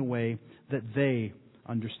communicate in a way that they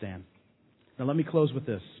understand. Now let me close with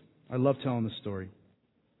this. I love telling this story.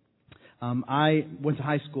 I went to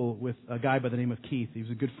high school with a guy by the name of Keith. He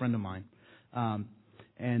was a good friend of mine. Him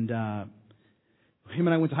and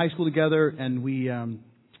I went to high school together, and we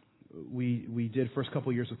did first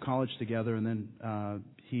couple of years of college together, and then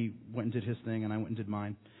he went and did his thing, and I went and did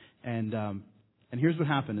mine. And here's what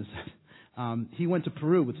happened is that he went to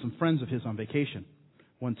Peru with some friends of his on vacation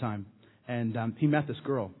one time, and he met this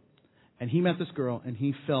girl. And he met this girl, and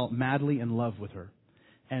he fell madly in love with her.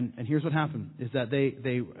 And here's what happened: is that they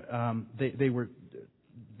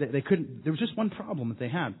couldn't. There was just one problem that they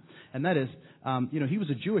had, and that is, he was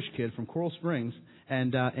a Jewish kid from Coral Springs,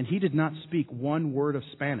 and he did not speak one word of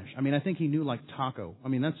Spanish. I mean, I think he knew like taco. I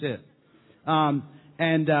mean, that's it.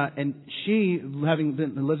 And she, having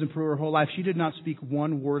lived in Peru her whole life, she did not speak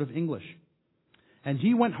one word of English. And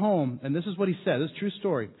he went home, and this is what he said. This is a true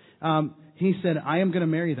story. He said, "I am going to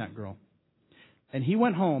marry that girl." And he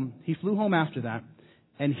went home. He flew home after that.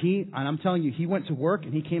 And I'm telling you, he went to work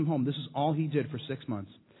and he came home. This is all he did for 6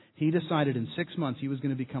 months. He decided in 6 months he was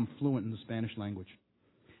going to become fluent in the Spanish language.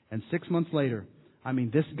 And 6 months later,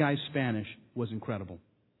 this guy's Spanish was incredible.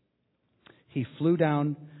 He flew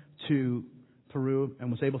down to Peru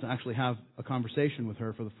and was able to actually have a conversation with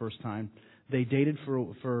her for the first time. They dated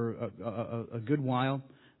for a good while.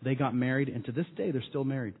 They got married, and to this day, they're still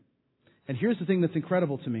married. And here's the thing that's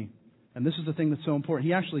incredible to me. And this is the thing that's so important.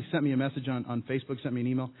 He actually sent me a message on Facebook, sent me an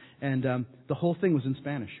email, and the whole thing was in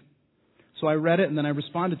Spanish. So I read it, and then I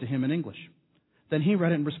responded to him in English. Then he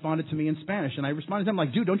read it and responded to me in Spanish. And I responded to him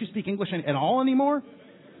like, dude, don't you speak English at all anymore?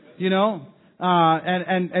 And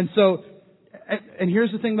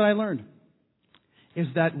here's the thing that I learned, is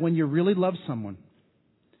that when you really love someone,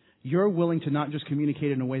 you're willing to not just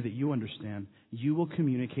communicate in a way that you understand, you will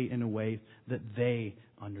communicate in a way that they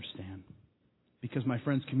understand. Because, my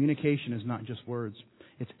friends, communication is not just words.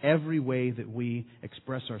 It's every way that we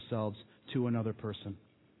express ourselves to another person.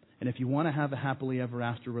 And if you want to have a happily ever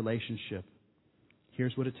after relationship,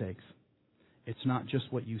 here's what it takes. It's not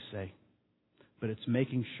just what you say, but it's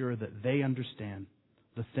making sure that they understand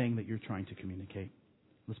the thing that you're trying to communicate.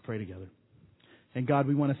 Let's pray together. And God,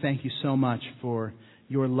 we want to thank you so much for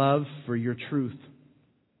your love, for your truth,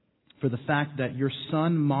 for the fact that your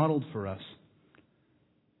Son modeled for us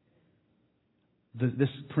this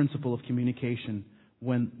principle of communication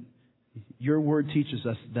when your word teaches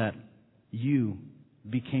us that you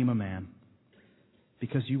became a man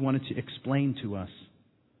because you wanted to explain to us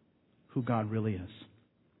who God really is.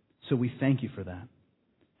 So we thank you for that.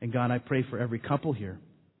 And God, I pray for every couple here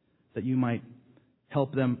that you might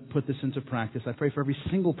help them put this into practice. I pray for every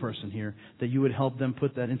single person here that you would help them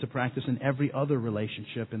put that into practice in every other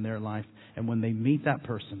relationship in their life. And when they meet that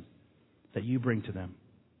person that you bring to them,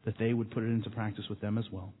 that they would put it into practice with them as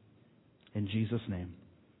well. In Jesus' name,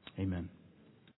 amen.